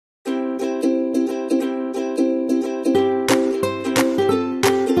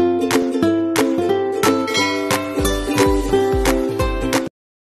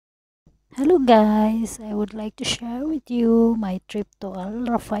guys, I would like to share with you my trip to Al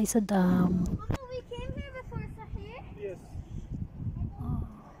Rafisah Dam. Mama, we came here before, Sahir. Yes.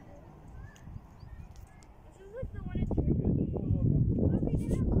 This is like the one in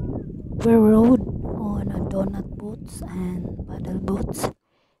Turkey. We rode on a donut boats and paddle boats.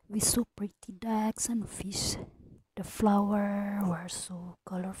 We saw pretty ducks and fish. The flowers were so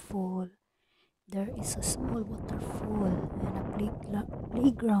colorful. There is a small waterfall and a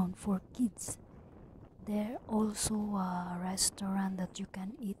playground for kids. There also a restaurant that you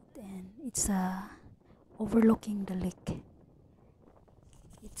can eat, and it's overlooking the lake.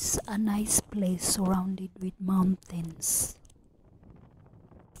 It's a nice place surrounded with mountains.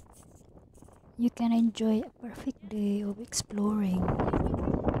 You can enjoy a perfect day of exploring.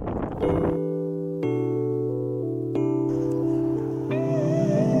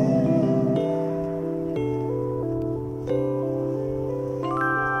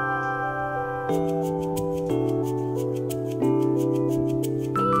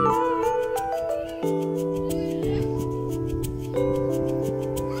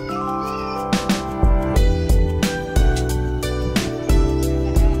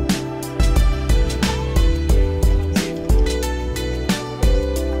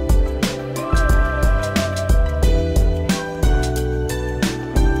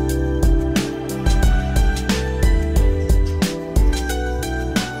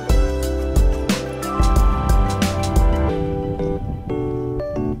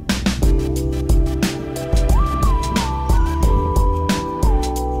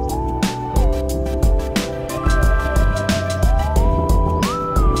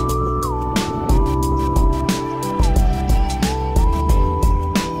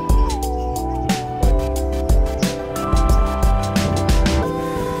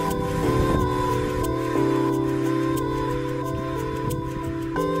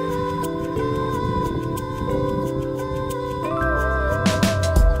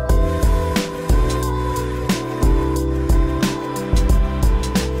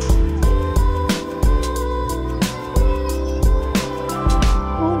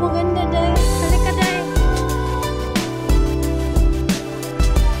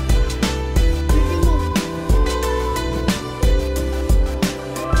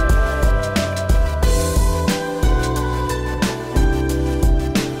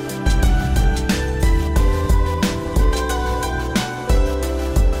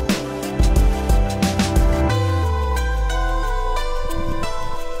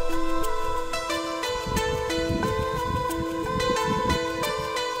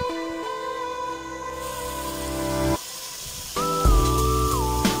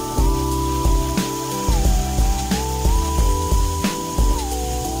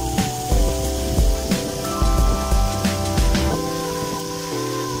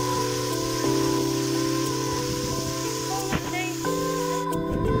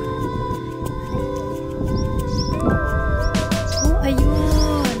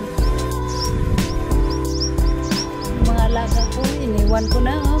 Iniwan ko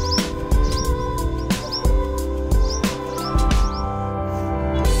na, oh.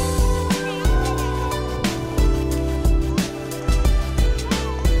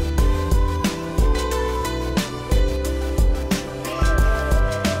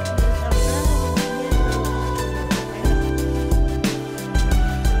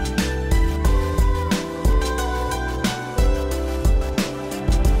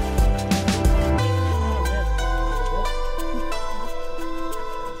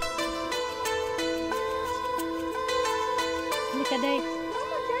 Kadai.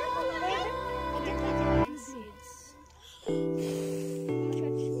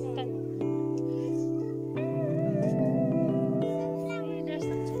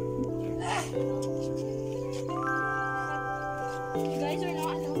 You guys are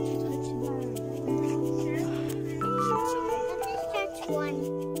not allowed to touch them. Let me touch one.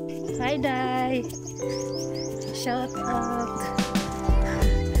 Hi, Dai. Shout out.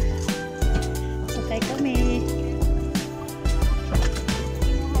 Sakay kami.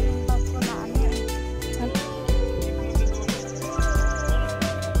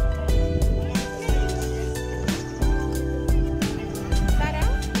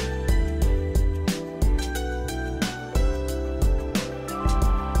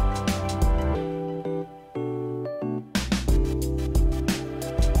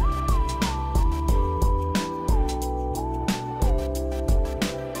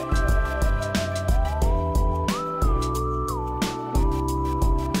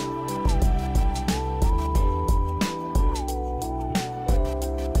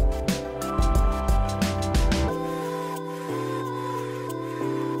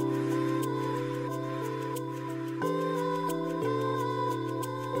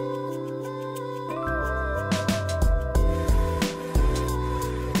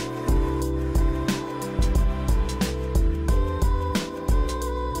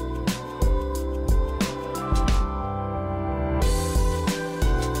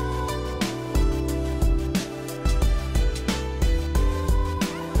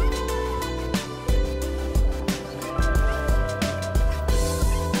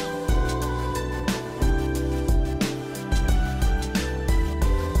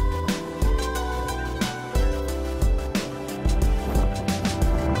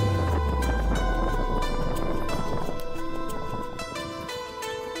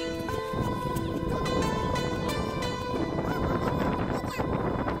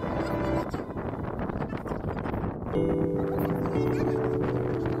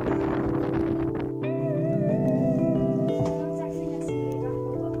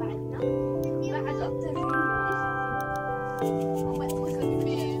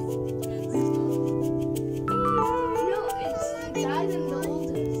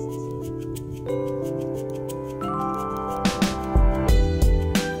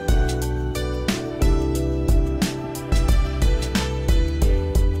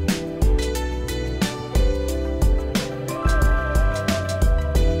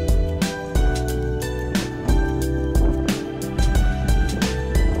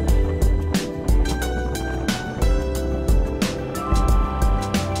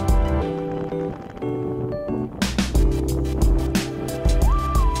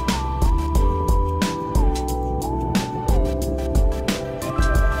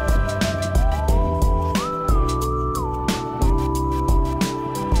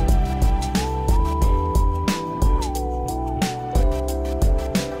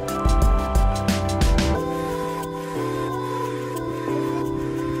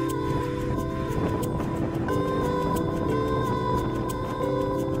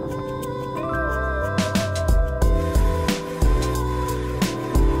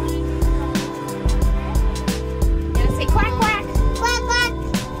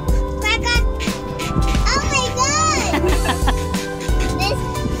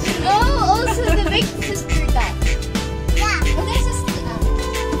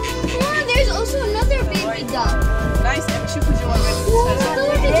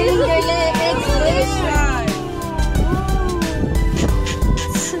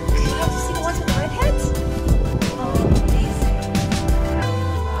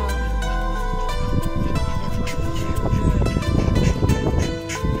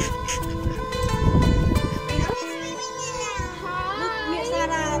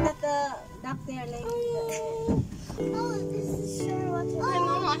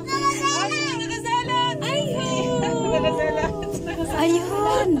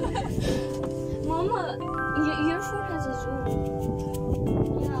 Ayun! Mama, your phone has a zoom.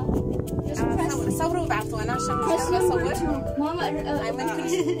 Yeah. Just press. صوروا وابعثوا انا عشان Press اصور. number 2. Mama,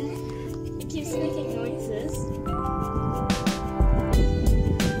 it keeps making noises.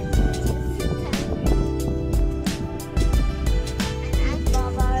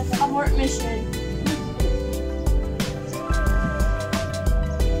 Abort mission.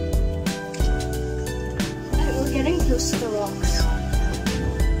 We're getting close to the rocks.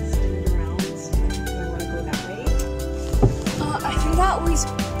 I think that was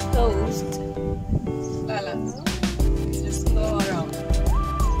closed. لا لا. Just go around.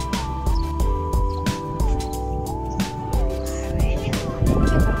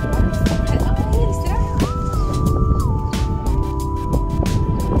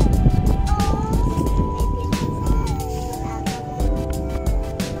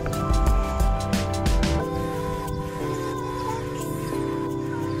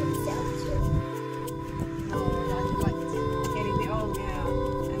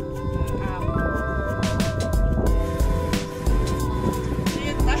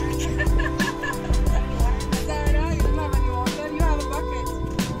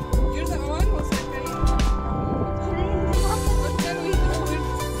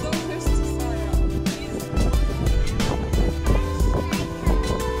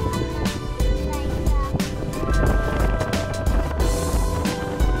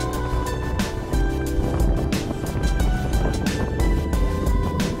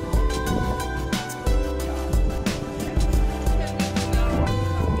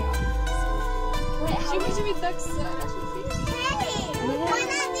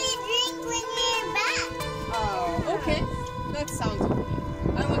 Okay, that sounds okay.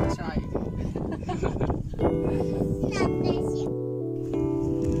 I want to try.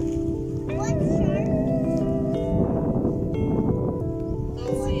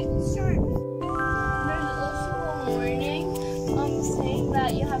 There's also a warning saying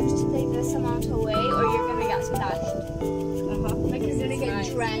that you have to stay this amount away or you're gonna get splashed. Like you're gonna get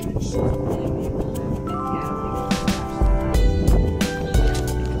drenched.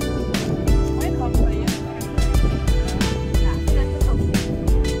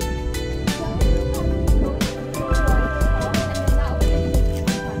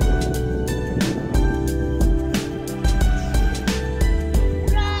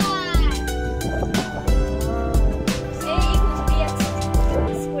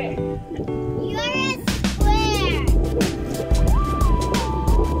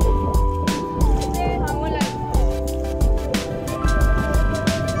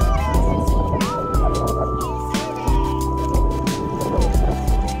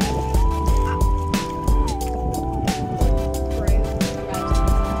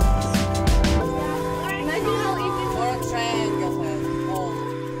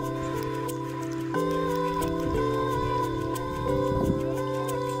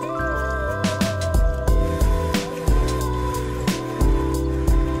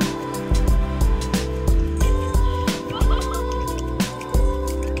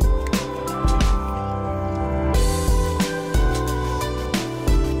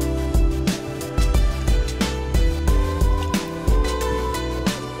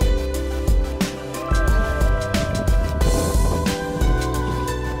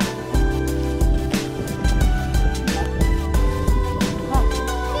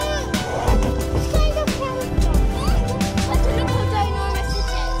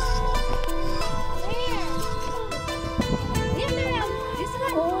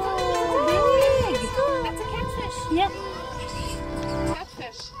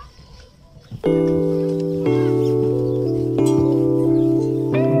 Yeah.